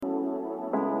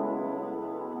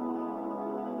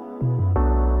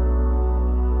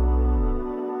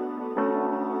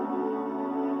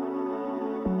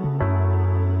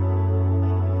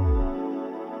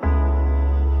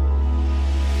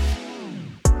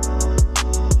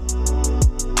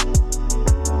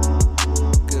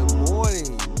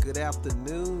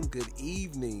good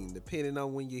evening, depending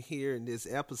on when you're hearing this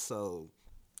episode.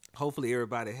 Hopefully,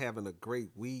 everybody having a great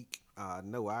week. I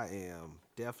know I am.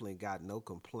 Definitely got no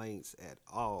complaints at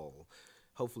all.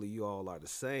 Hopefully, you all are the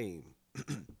same.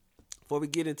 Before we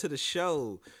get into the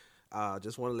show,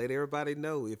 just want to let everybody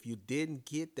know if you didn't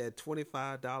get that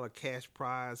 $25 cash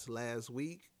prize last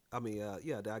week,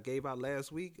 that I gave out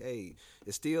last week. Hey,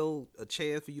 it's still a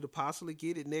chance for you to possibly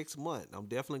get it next month. I'm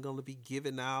definitely going to be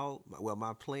giving out. Well,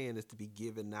 my plan is to be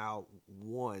giving out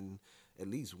one, at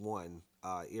least one,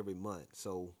 every month.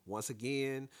 So once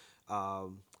again,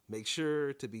 make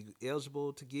sure to be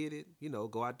eligible to get it.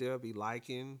 Go out there, be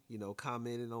liking,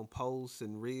 commenting on posts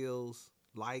and reels,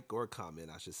 like or comment,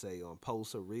 I should say, on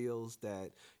posts or reels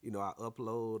that I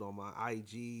upload on my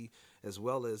IG, as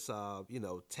well as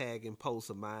tagging posts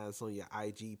of mine on your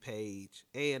IG page,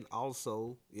 and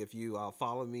also if you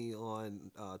follow me on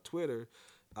Twitter,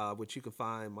 which you can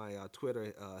find my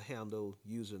Twitter handle,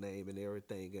 username, and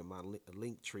everything in my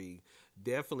link tree.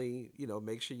 Definitely,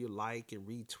 make sure you like and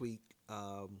retweet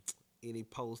any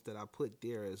post that I put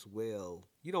there as well.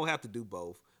 You don't have to do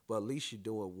both, but at least you're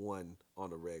doing one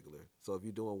on a regular. So if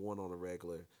you're doing one on a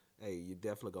regular, hey, you're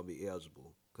definitely gonna be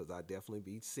eligible because I definitely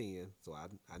be seeing. So I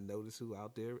notice who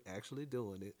out there actually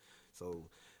doing it. So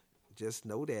just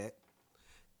know that.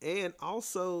 And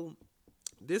also,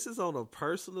 this is on a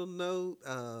personal note.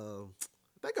 I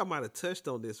think I might have touched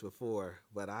on this before,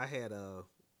 but I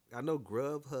know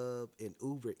Grubhub and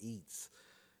Uber Eats.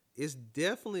 It's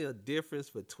definitely a difference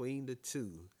between the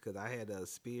two because I had an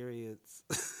experience.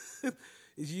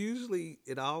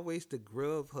 It always the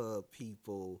Grubhub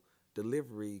people,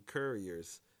 delivery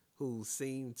couriers, who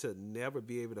seem to never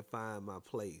be able to find my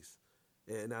place.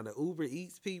 And now the Uber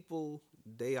Eats people,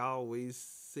 they always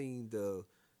seem to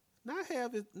not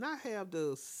have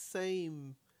the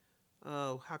same.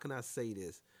 How can I say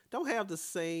this? Don't have the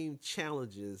same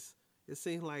challenges. It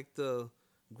seems like the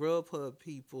Grubhub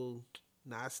people,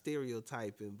 not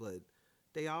stereotyping, but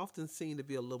they often seem to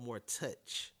be a little more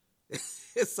touch.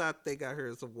 Yes, I think I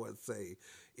heard someone say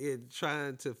in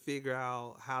trying to figure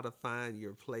out how to find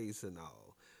your place and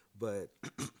all. But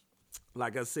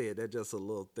like I said, that's just a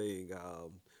little thing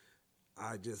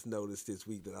I just noticed this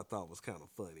week that I thought was kind of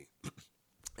funny.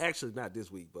 Actually, not this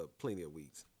week, but plenty of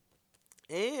weeks.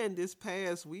 And this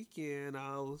past weekend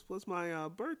was my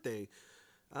birthday.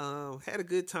 Had a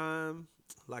good time.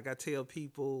 Like I tell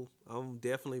people, I'm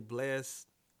definitely blessed.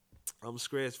 I'm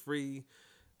stress free.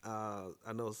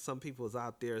 I know some people is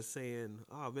out there saying,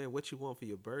 "Oh man, what you want for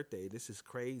your birthday?" This is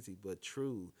crazy, but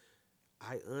true.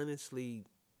 I honestly,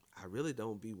 I really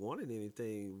don't be wanting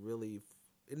anything really,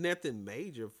 nothing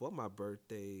major for my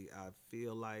birthday. I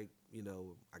feel like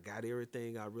I got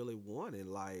everything I really want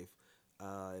in life,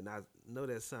 and I know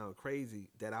that sounds crazy.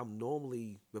 That I'm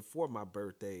normally before my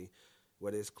birthday,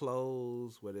 whether it's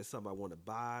clothes, whether it's something I want to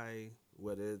buy,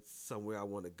 whether it's somewhere I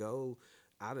want to go.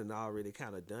 I done already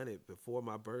kind of done it before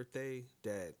my birthday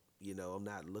that, I'm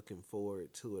not looking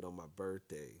forward to it on my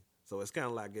birthday. So it's kind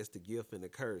of like, I guess, the gift and the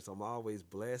curse. I'm always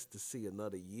blessed to see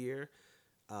another year,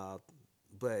 uh,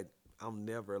 but I'm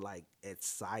never like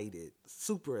excited,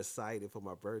 super excited for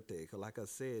my birthday. Because like I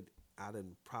said, I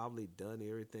done probably done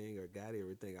everything or got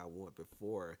everything I want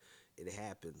before it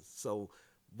happens. So,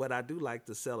 but I do like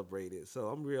to celebrate it. So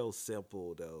I'm real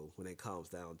simple though when it comes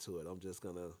down to it. I'm just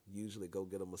gonna usually go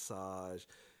get a massage,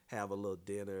 have a little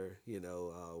dinner,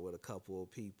 with a couple of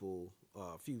people,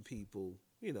 a few people,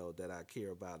 that I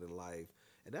care about in life,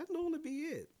 and that normally be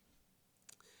it.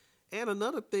 And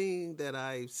another thing that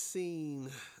I've seen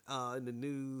in the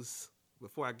news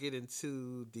before I get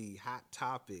into the hot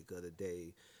topic of the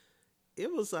day,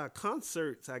 it was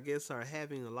concerts. I guess are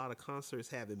having a lot of concerts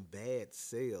having bad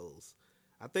sales.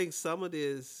 I think some of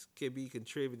this can be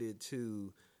contributed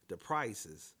to the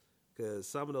prices because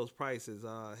some of those prices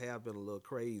have been a little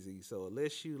crazy. So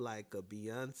unless you like a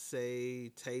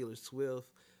Beyonce, Taylor Swift,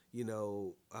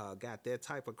 got that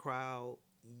type of crowd,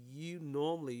 you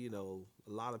normally,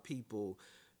 a lot of people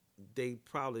they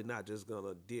probably not just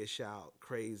gonna dish out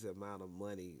crazy amount of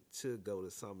money to go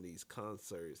to some of these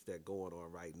concerts that going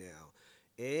on right now.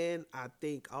 And I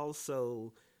think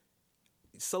also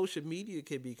social media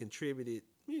can be contributed.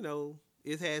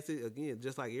 It has it again,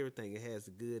 just like everything. It has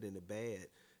the good and the bad.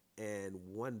 And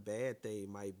one bad thing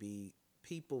might be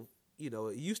people.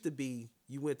 It used to be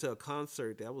you went to a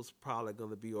concert that was probably going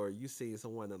to be, or you see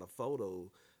someone in a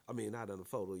photo. I mean, not in a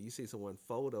photo. You see someone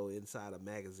photo inside a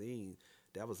magazine.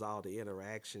 That was all the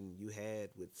interaction you had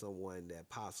with someone that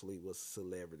possibly was a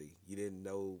celebrity. You didn't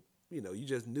know. You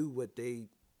just knew what they.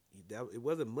 That it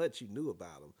wasn't much you knew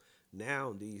about them.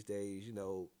 Now these days,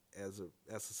 as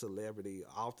a celebrity,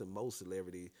 often most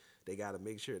celebrity, they got to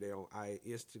make sure they're on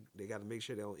they got to make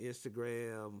sure they're on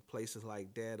Instagram, places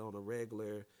like that on a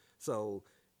regular. So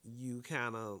you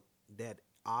kind of that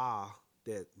awe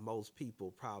that most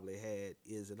people probably had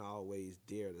isn't always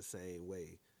there the same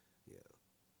way. Yeah.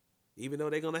 Even though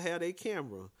they're gonna have their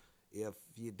camera, if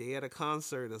you're there at a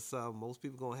concert or something, most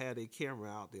people gonna have their camera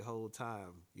out the whole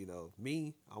time.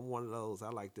 Me, I'm one of those. I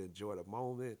like to enjoy the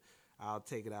moment. I'll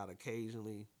take it out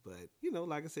occasionally, but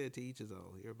like I said, to each his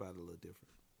own. Everybody a little different.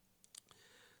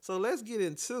 So let's get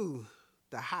into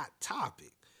the hot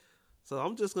topic. So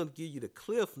I'm just gonna give you the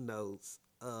cliff notes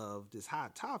of this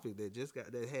hot topic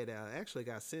actually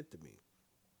got sent to me.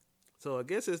 So I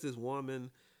guess it's this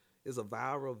woman is a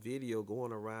viral video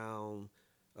going around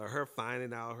her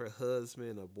finding out her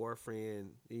husband or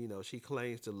boyfriend, she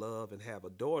claims to love and have a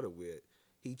daughter with,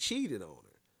 he cheated on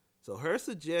her. So her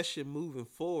suggestion moving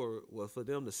forward was for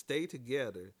them to stay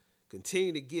together,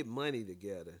 continue to get money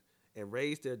together, and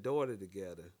raise their daughter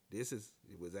together. This is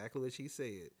exactly what she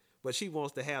said. But she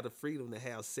wants to have the freedom to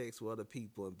have sex with other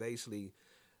people, and basically,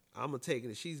 I'm taking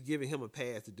it. She's giving him a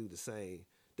pass to do the same.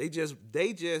 They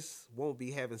just won't be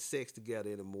having sex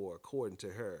together anymore, according to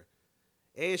her.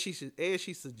 And she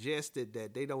suggested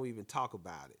that they don't even talk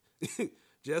about it,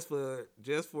 just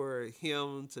for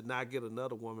him to not get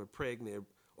another woman pregnant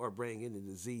or bring any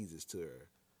diseases to her.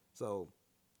 So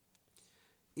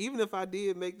even if I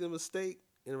did make the mistake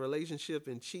in a relationship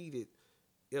and cheated,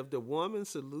 if the woman's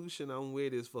solution I'm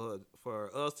with is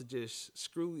for us to just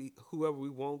screw whoever we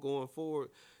want going forward,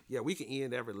 yeah, we can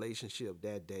end that relationship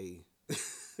that day.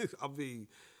 I mean,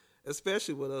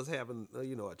 especially with us having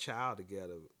a child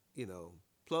together.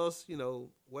 Plus,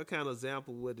 what kind of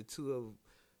example would the two of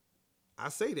I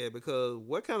say that because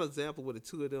what kind of example would the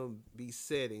two of them be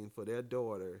setting for their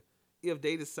daughter if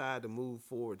they decide to move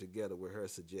forward together with her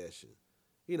suggestion?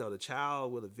 The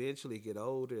child will eventually get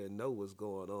older and know what's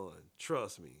going on.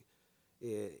 Trust me.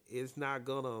 It's not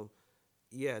gonna,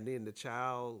 yeah, and then the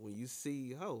child, when you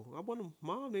see, oh, I wonder,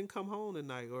 mom didn't come home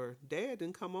tonight, or dad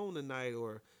didn't come home tonight,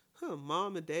 or,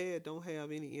 mom and dad don't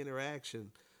have any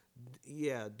interaction.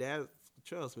 Yeah,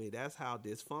 trust me, that's how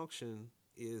dysfunction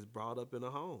is brought up in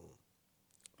a home.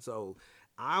 So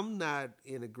I'm not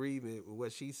in agreement with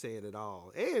what she's saying at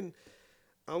all. And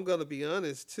I'm going to be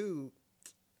honest, too,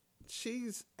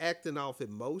 she's acting off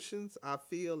emotions, I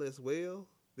feel, as well,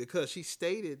 because she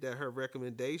stated that her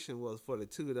recommendation was for the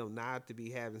two of them not to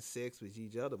be having sex with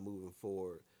each other moving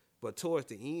forward. But towards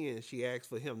the end, she asked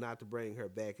for him not to bring her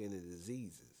back into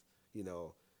diseases, you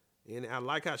know. And I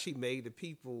like how she made it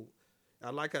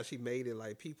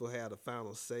like people had a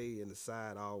final say and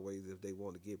decide always if they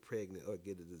want to get pregnant or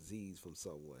get a disease from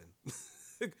someone.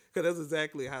 Because that's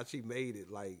exactly how she made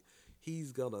it. Like,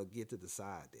 he's going to get to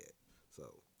decide that.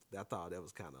 So I thought that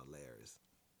was kind of hilarious.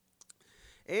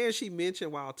 And she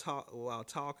mentioned while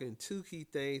talking two key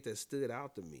things that stood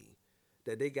out to me.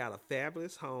 That they got a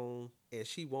fabulous home and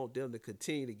she want them to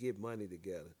continue to get money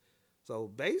together. So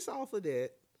based off of that,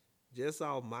 just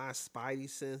off my spidey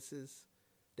senses,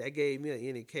 that gave me an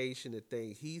indication to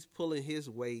think he's pulling his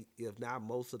weight, if not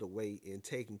most of the weight, in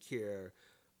taking care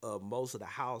of most of the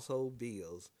household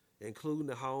bills, including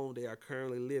the home they are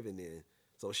currently living in.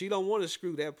 So she don't want to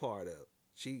screw that part up.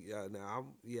 She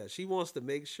wants to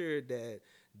make sure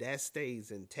that stays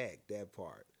intact, that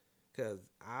part. Because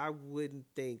I wouldn't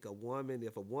think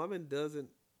if a woman doesn't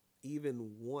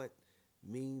even want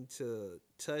me to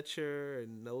touch her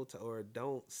and or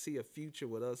don't see a future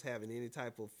with us having any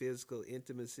type of physical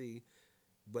intimacy,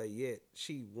 but yet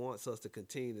she wants us to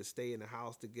continue to stay in the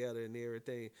house together and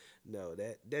everything, no,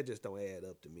 that just don't add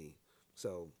up to me.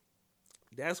 So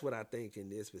that's what I think in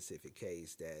this specific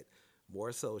case, that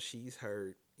more so she's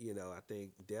hurt. I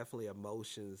think definitely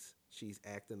emotions. She's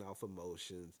acting off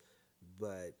emotions,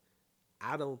 but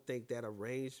I don't think that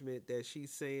arrangement that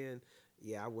she's saying,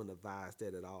 I wouldn't advise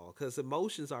that at all. Because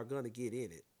emotions are going to get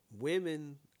in it.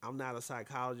 Women, I'm not a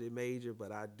psychology major,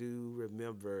 but I do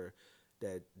remember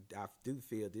that I do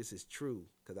feel this is true.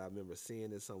 Because I remember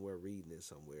seeing it somewhere, reading it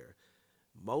somewhere.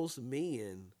 Most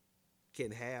men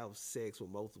can have sex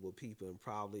with multiple people and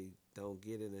probably don't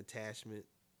get an attachment.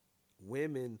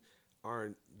 Women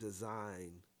aren't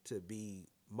designed to be,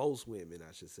 most women,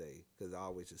 I should say, because there are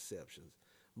always exceptions.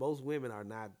 Most women are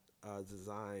not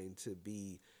designed to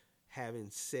be having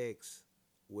sex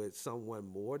with someone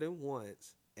more than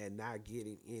once and not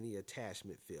getting any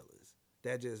attachment feelings.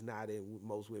 That's just not in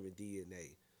most women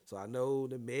DNA. So I know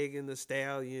the Megan Thee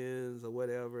Stallions or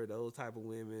whatever, those type of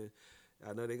women,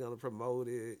 I know they're going to promote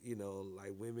it,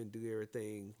 like women do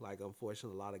everything like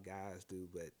unfortunately a lot of guys do,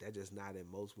 but that's just not in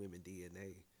most women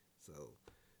DNA. So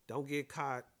don't get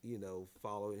caught,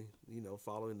 following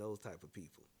those type of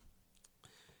people.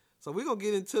 So we're gonna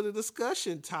get into the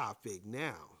discussion topic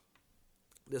now.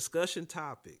 Discussion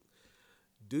topic.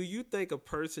 Do you think a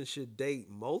person should date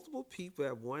multiple people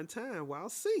at one time while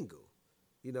single?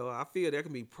 I feel there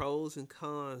can be pros and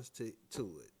cons to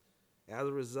it. As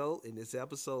a result, in this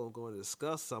episode, I'm going to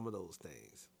discuss some of those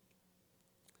things.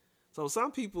 So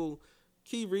some people,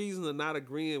 key reasons of not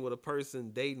agreeing with a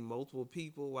person dating multiple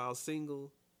people while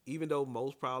single, even though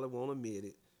most probably won't admit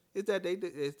it, is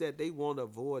that they want to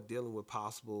avoid dealing with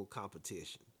possible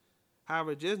competition.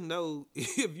 However, just know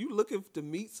if you're looking to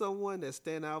meet someone that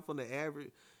stand out from the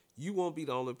average, you won't be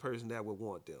the only person that would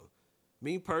want them.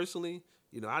 Me personally,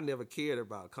 I never cared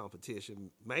about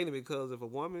competition, mainly because if a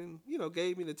woman,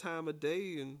 gave me the time of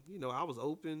day and, I was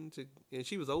open to, and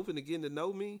she was open to getting to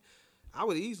know me, I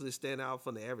would easily stand out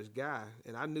from the average guy.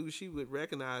 And I knew she would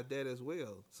recognize that as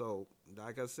well. So,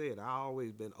 like I said, I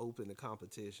always been open to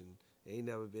competition. Ain't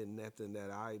never been nothing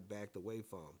that I backed away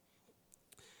from.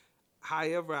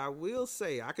 However, I will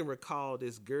say I can recall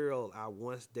this girl I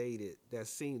once dated that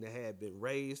seemed to have been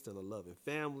raised in a loving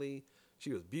family.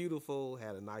 She was beautiful,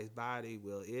 had a nice body,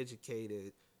 well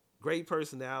educated, great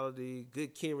personality,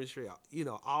 good chemistry.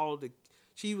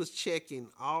 She was checking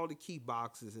all the key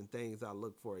boxes and things I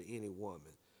look for in any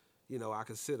woman. I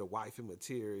consider wifey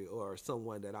material or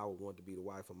someone that I would want to be the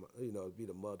wife of, be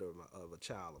the mother of a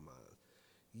child of mine.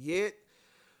 Yet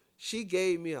she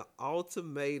gave me an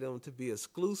ultimatum to be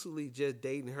exclusively just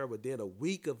dating her within a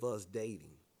week of us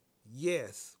dating.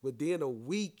 Yes, within a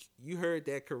week, you heard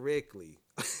that correctly.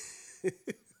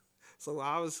 So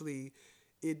obviously,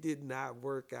 it did not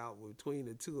work out between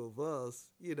the two of us,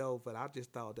 but I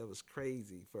just thought that was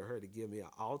crazy for her to give me an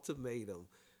ultimatum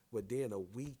within a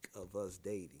week of us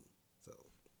dating. So,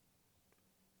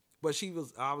 but she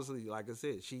was obviously, like I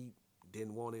said, she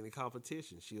didn't want any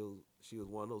competition. She was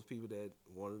one of those people that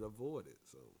wanted to avoid it.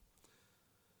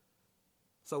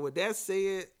 So with that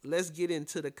said, let's get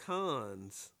into the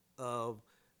cons of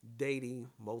dating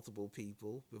multiple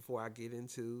people before I get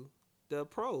into the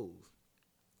pros.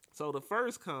 So the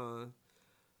first con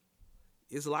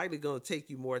is likely going to take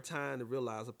you more time to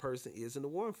realize a person isn't the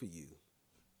one for you.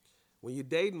 When you're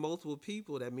dating multiple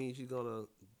people, that means you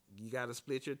got to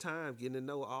split your time getting to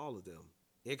know all of them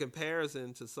in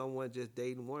comparison to someone just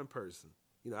dating one person.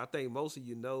 I think most of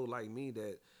you know, like me,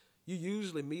 that you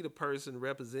usually meet a person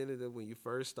representative when you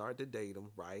first start to date them,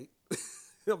 right?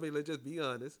 I mean, let's just be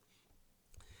honest.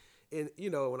 And,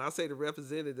 when I say the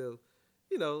representative,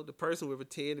 the person would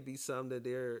pretend to be something that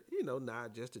they're,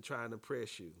 not just to try and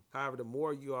impress you. However, the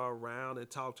more you are around and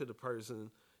talk to the person,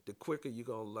 the quicker you're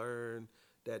going to learn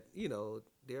that,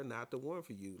 they're not the one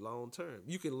for you long term.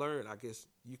 You can learn, I guess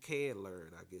you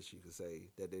could say,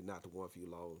 that they're not the one for you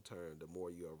long term the more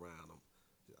you're around them.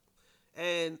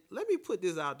 And let me put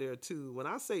this out there too. When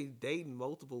I say dating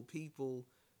multiple people,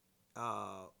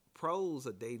 pros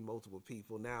of dating multiple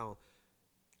people. Now,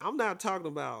 I'm not talking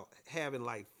about having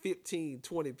like 15,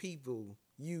 20 people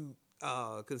you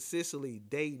consistently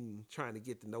dating, trying to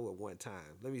get to know at one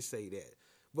time. Let me say that.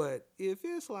 But if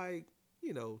it's like,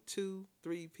 2,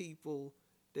 3 people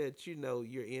that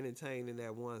you're entertaining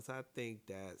at once, I think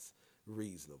that's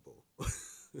reasonable.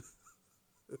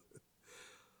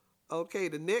 Okay,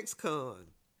 the next con.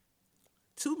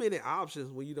 Too many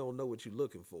options when you don't know what you're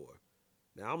looking for.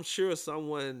 Now, I'm sure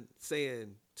someone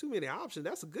saying too many options,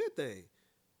 that's a good thing.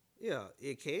 Yeah,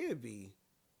 it can be.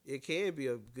 It can be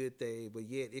a good thing, but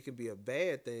yet it can be a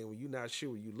bad thing when you're not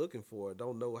sure what you're looking for.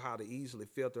 Don't know how to easily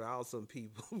filter out some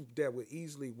people that would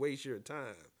easily waste your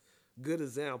time. Good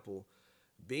example,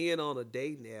 being on a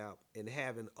dating app and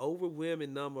having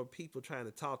overwhelming number of people trying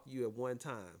to talk to you at one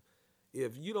time.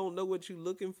 If you don't know what you're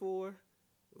looking for,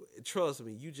 trust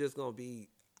me, you just gonna be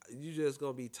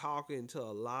talking to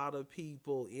a lot of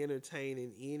people,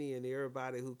 entertaining any and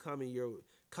everybody who coming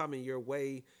your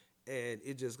way, and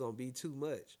it's just gonna be too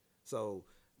much. So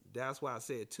that's why I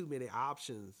said too many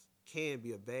options can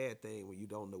be a bad thing when you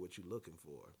don't know what you're looking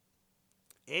for.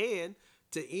 And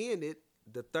to end it,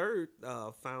 the third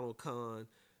final con,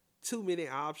 too many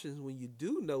options when you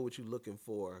do know what you're looking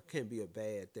for can be a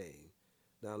bad thing.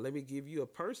 Now, let me give you a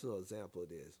personal example of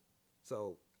this.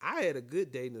 So I had a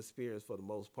good dating experience for the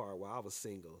most part while I was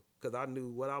single because I knew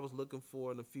what I was looking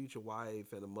for in a future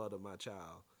wife and a mother of my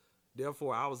child.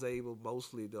 Therefore, I was able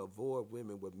mostly to avoid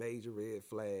women with major red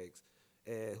flags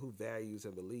and whose values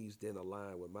and beliefs didn't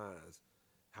align with mine.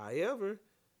 However,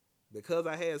 because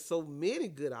I had so many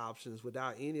good options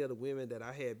without any of the women that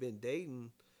I had been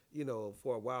dating,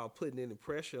 for a while, putting any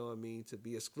pressure on me to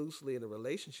be exclusively in a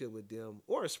relationship with them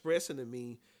or expressing to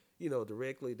me,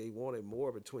 directly they wanted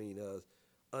more between us.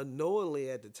 unknowingly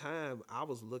at the time, I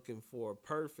was looking for a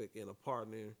perfect in a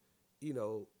partner. You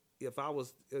know, if I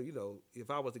was,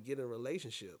 if I was to get in a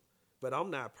relationship, but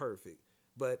I'm not perfect.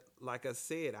 But like I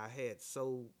said, I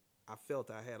felt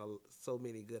I had so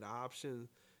many good options.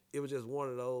 It was just one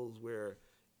of those where,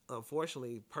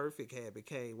 unfortunately, perfect had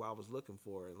became what I was looking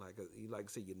for, and like I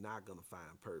said, you're not gonna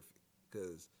find perfect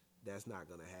because that's not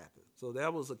gonna happen. So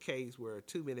that was a case where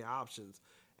too many options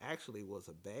actually was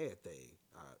a bad thing.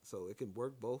 So it can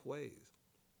work both ways.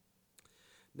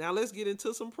 Now let's get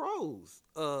into some pros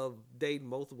of dating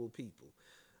multiple people.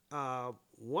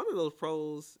 One of those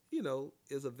pros,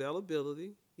 is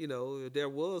availability. If there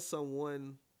was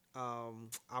someone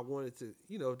I wanted to,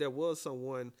 if there was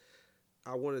someone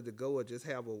I wanted to go and just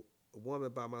have a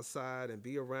woman by my side and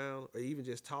be around, or even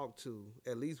just talk to,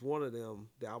 at least one of them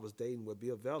that I was dating would be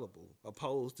available,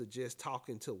 opposed to just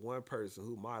talking to one person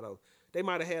who might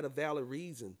have had a valid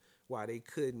reason why they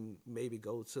couldn't maybe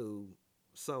go to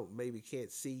maybe can't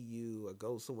see you or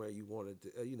go somewhere you wanted to,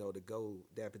 to go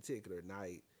that particular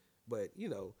night, but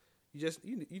you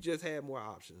just had more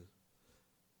options.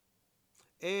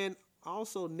 And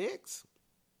also next,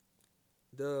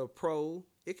 the pro,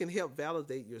 it can help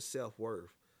validate your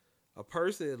self-worth. A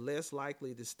person is less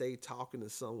likely to stay talking to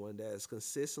someone that is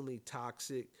consistently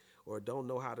toxic or don't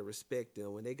know how to respect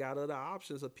them when they got other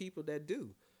options of people that do.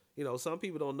 Some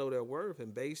people don't know their worth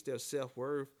and base their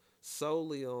self-worth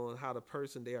solely on how the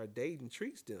person they are dating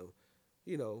treats them.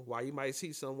 While you might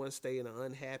see someone stay in an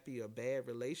unhappy or bad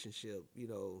relationship,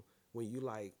 when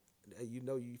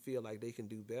you feel like they can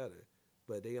do better,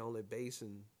 but they only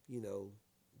basing,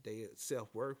 their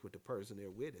self-worth with the person they're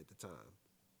with at the time.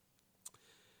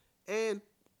 And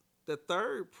the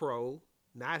third pro,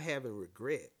 not having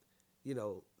regret.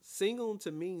 Single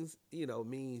to means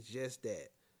just that.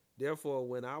 Therefore,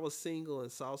 when I was single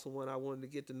and saw someone I wanted to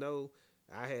get to know,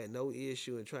 I had no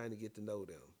issue in trying to get to know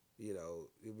them.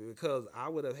 Because I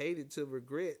would have hated to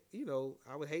regret.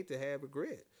 I would hate to have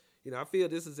regret. I feel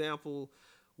this example,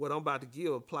 what I'm about to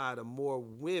give, apply to more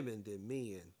women than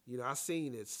men. I've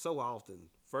seen it so often,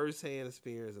 firsthand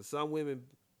experience, and some women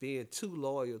being too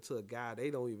loyal to a guy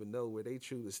they don't even know where they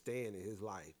truly stand in his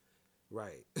life.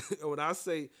 Right. When I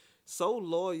say so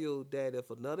loyal that if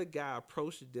another guy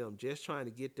approached them just trying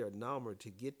to get their number to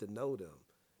get to know them,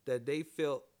 that they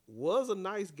felt was a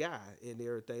nice guy and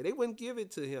everything, they wouldn't give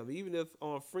it to him, even if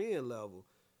on friend level,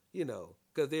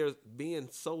 because they're being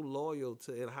so loyal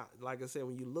to it. Like I said,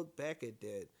 when you look back at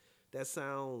that, that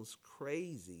sounds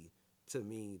crazy to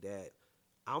me that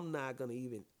I'm not going to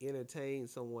even entertain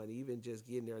someone, even just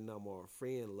getting their number on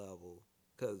friend level,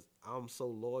 because I'm so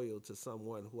loyal to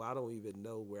someone who I don't even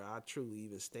know where I truly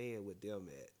even stand with them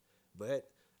at. But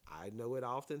I know it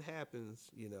often happens.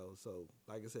 So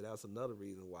like I said, that's another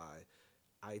reason why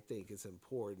I think it's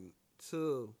important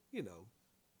to,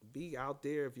 be out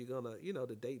there if you're going to,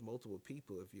 to date multiple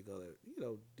people, if you're going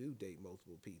to, do date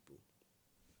multiple people.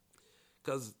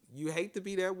 Because you hate to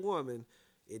be that woman,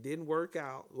 it didn't work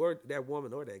out, or that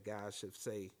woman or that guy, I should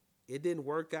say, it didn't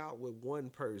work out with one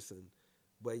person,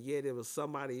 but yet it was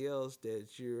somebody else that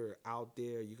you're out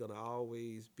there, you're going to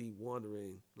always be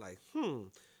wondering, like,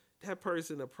 that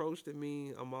person approached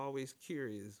me. I'm always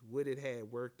curious, would it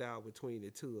have worked out between the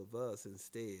two of us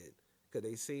instead? Because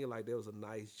they seemed like there was a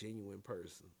nice, genuine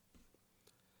person.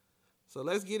 So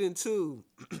let's get into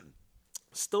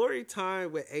story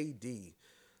time with AD.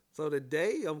 So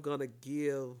today I'm going to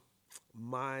give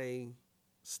my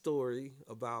story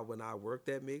about when I worked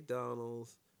at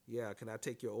McDonald's. Yeah, can I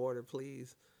take your order,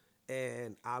 please?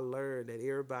 And I learned that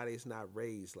everybody's not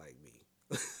raised like me.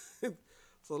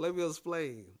 So let me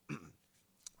explain.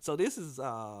 So this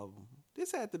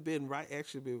had to been right.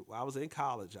 Actually, I was in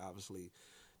college. Obviously,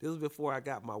 this was before I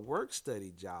got my work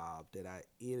study job that I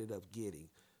ended up getting.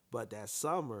 But that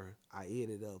summer, I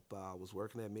ended up was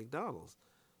working at McDonald's.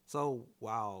 So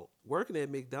while working at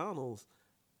McDonald's,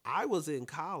 I was in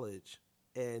college,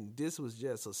 and this was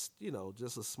just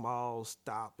just a small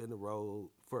stop in the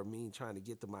road for me trying to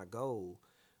get to my goal.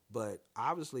 But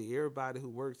obviously, everybody who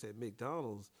works at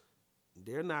McDonald's,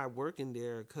 they're not working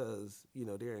there because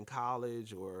they're in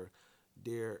college or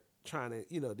they're trying to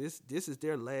this is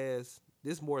their last.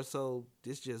 This more so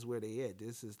this just where they at.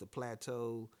 This is the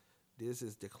plateau. This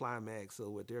is the climax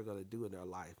of what they're gonna do in their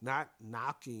life. Not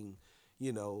knocking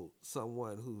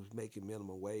someone who's making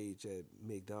minimum wage at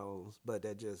McDonald's, but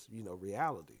that just,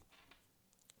 reality.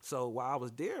 So while I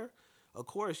was there, of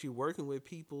course, you're working with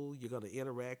people, you're going to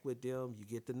interact with them, you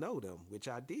get to know them, which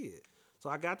I did.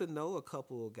 So I got to know a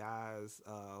couple of guys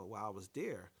while I was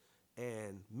there.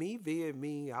 And me being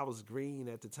me, I was green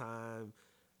at the time.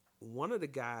 One of the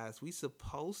guys, we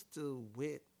supposed to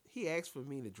went he asked for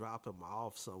me to drop him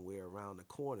off somewhere around the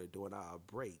corner during our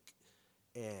break.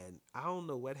 And I don't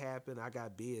know what happened. I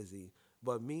got busy.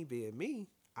 But me being me,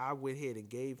 I went ahead and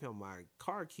gave him my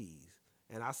car keys.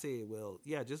 And I said, well,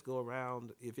 yeah, just go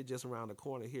around. If it's just around the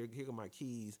corner, here are my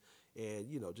keys. And,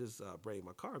 just bring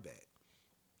my car back.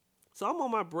 So I'm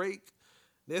on my break.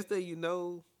 Next thing you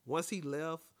know, once he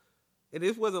left, and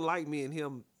it wasn't like me and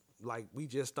him, like we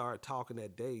just started talking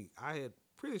that day. I had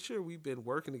pretty sure we've been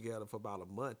working together for about a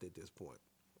month at this point.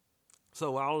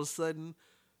 So all of a sudden,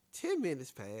 10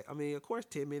 minutes passed. I mean, of course,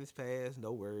 10 minutes passed,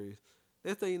 no worries.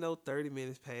 Next thing you know, 30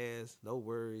 minutes passed, no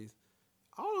worries.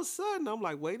 All of a sudden, I'm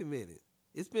like, wait a minute.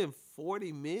 It's been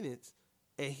 40 minutes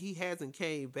and he hasn't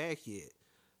came back yet.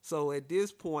 So at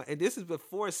this point, and this is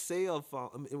before cell phone.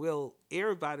 I mean, well,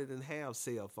 everybody didn't have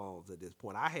cell phones at this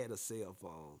point. I had a cell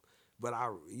phone, but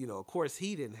of course,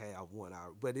 he didn't have one.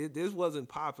 But this wasn't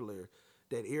popular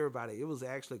that everybody. It was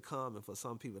actually common for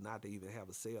some people not to even have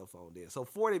a cell phone then. So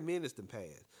 40 minutes to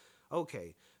pass.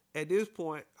 Okay. At this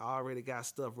point, I already got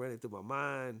stuff running through my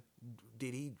mind.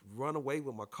 Did he run away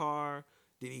with my car?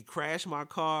 Did he crash my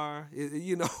car? Did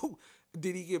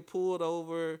he get pulled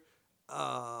over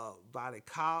by the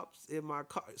cops in my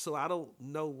car? So I don't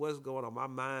know what's going on. My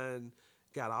mind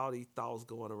got all these thoughts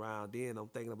going around. Then I'm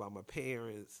thinking about my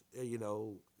parents,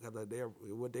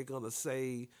 what they're going to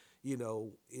say,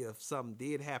 if something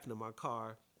did happen to my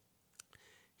car.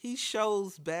 He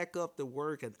shows back up to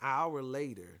work an hour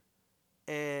later.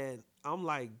 And I'm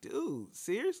like, dude,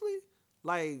 seriously?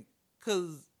 Like,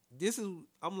 cause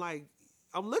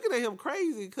I'm looking at him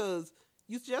crazy because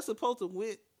you just supposed to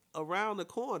went around the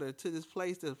corner to this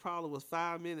place that probably was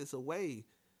 5 minutes away.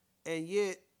 And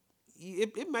yet,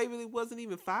 it maybe it wasn't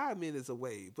even 5 minutes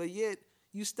away. But yet,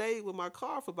 you stayed with my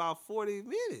car for about 40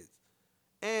 minutes.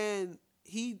 And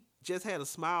he just had a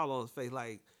smile on his face.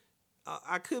 Like,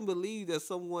 I couldn't believe that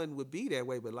someone would be that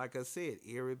way. But like I said,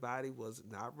 everybody was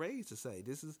not raised to say,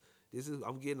 this is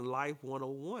I'm getting life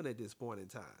 101 at this point in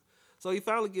time. So he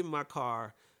finally gave me my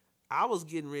car. I was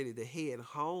getting ready to head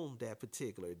home that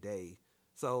particular day.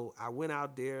 So I went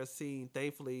out there,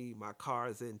 thankfully my car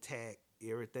is intact.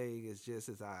 Everything is just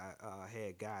as I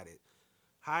had got it.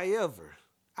 However,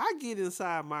 I get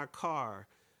inside my car,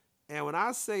 and when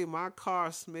I say my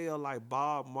car smelled like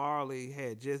Bob Marley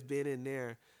had just been in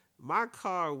there, my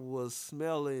car was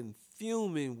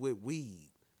fuming with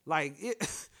weed. Like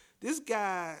this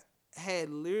guy had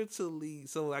literally,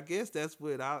 so I guess that's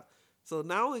so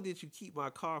not only did you keep my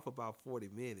car for about 40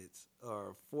 minutes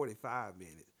or 45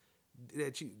 minutes,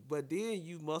 but then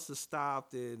you must have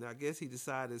stopped, and I guess he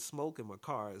decided to smoke in my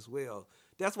car as well.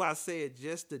 That's why I said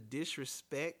just the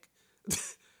disrespect.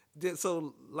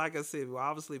 So like I said, well,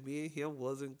 obviously me and him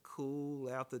wasn't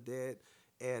cool after that.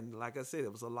 And like I said,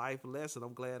 it was a life lesson.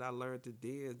 I'm glad I learned it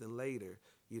then than later.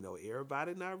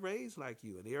 Everybody not raised like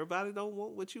you, and everybody don't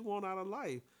want what you want out of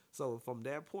life. So from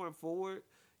that point forward,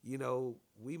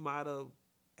 we might have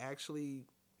actually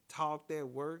talked at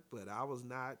work, but I was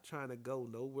not trying to go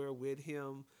nowhere with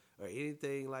him or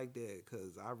anything like that,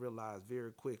 because I realized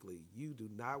very quickly, you do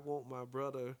not want my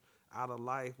brother out of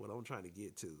life, what I'm trying to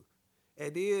get to.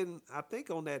 And then I think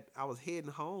on that, I was heading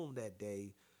home that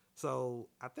day. So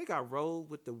I think I rode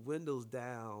with the windows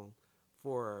down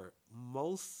for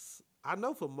most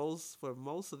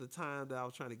of the time that I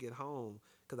was trying to get home,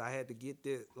 because I had to get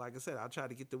the, like I said, I tried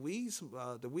to get the weed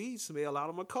smell out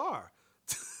of my car.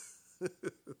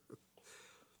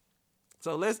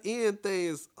 So let's end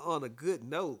things on a good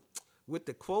note with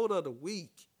the quote of the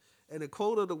week. And the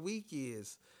quote of the week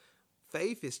is,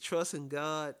 faith is trusting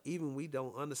God even when we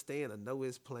don't understand or know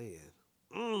his plan.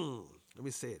 Let me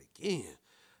say it again.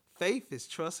 Faith is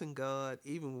trusting God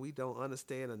even when we don't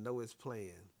understand or know his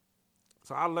plan.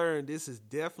 So I learned this is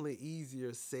definitely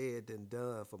easier said than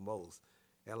done for most.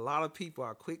 And a lot of people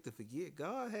are quick to forget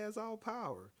God has all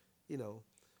power.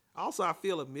 Also, I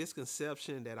feel a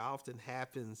misconception that often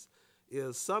happens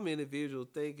is some individuals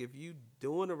think if you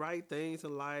doing the right things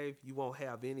in life, you won't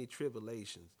have any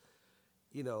tribulations.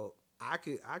 I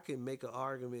can make an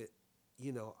argument,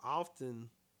 often,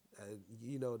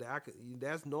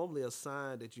 that's normally a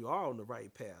sign that you are on the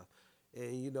right path,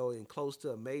 and and close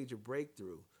to a major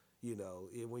breakthrough.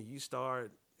 When you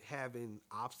start having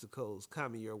obstacles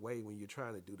coming your way when you're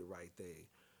trying to do the right thing.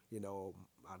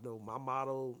 I know my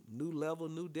motto: new level,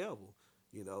 new devil.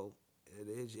 And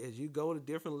as you go to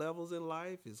different levels in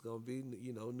life, it's gonna be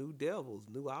new devils,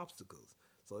 new obstacles.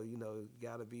 So you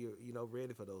gotta be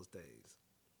ready for those things.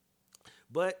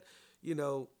 But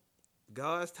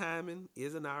God's timing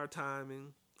isn't our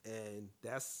timing, and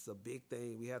that's a big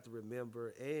thing we have to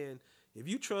remember. And If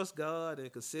you trust God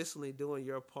and consistently doing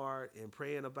your part and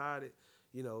praying about it,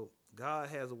 God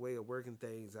has a way of working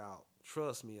things out.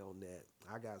 Trust me on that.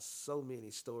 I got so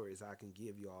many stories I can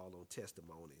give you all on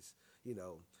testimonies. You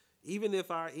know, Even if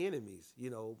our enemies,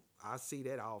 I see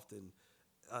that often.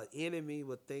 An enemy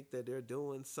would think that they're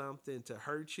doing something to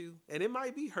hurt you, and it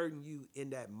might be hurting you in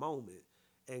that moment.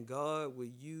 And God will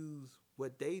use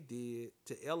what they did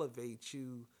to elevate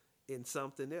you in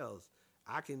something else.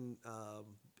 I think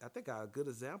a good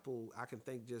example I can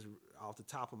think just off the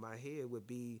top of my head would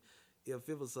be if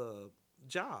it was a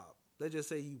job. Let's just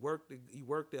say you worked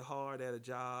it hard at a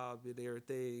job and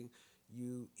everything.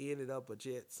 You ended up, but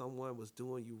yet someone was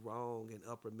doing you wrong in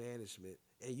upper management,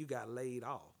 and you got laid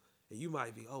off. And you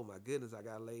might be, oh my goodness, I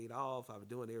got laid off. I was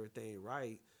doing everything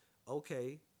right.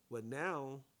 Okay, but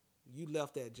now you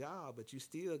left that job, but you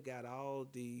still got all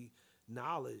the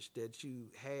knowledge that you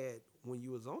had when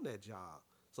you was on that job.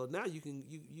 So now you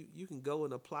can go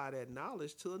and apply that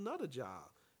knowledge to another job,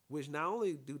 which not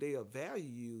only do they value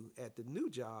you at the new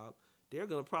job, they're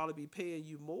gonna probably be paying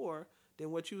you more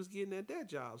than what you was getting at that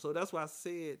job. So that's why I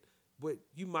said, but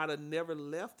you might have never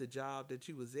left the job that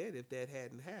you was at if that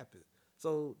hadn't happened.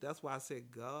 So that's why I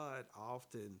said God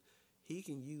often he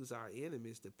can use our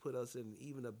enemies to put us in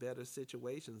even a better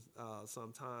situation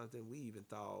sometimes than we even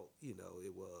thought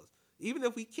it was. Even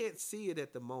if we can't see it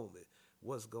at the moment,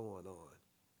 what's going on.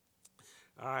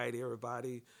 All right,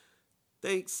 everybody.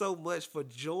 Thanks so much for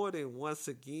joining once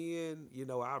again.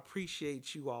 I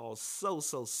appreciate you all so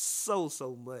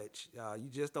much. You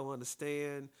just don't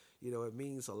understand. It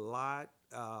means a lot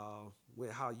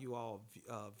with how you all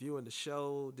viewing the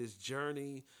show, this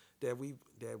journey that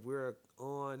we're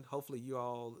on. Hopefully, you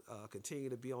all continue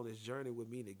to be on this journey with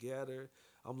me together.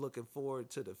 I'm looking forward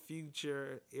to the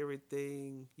future,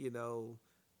 everything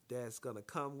that's gonna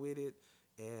come with it,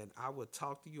 and I will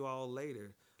talk to you all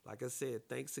later. Like I said,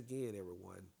 thanks again,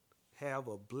 everyone. Have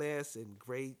a blessed and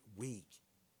great week.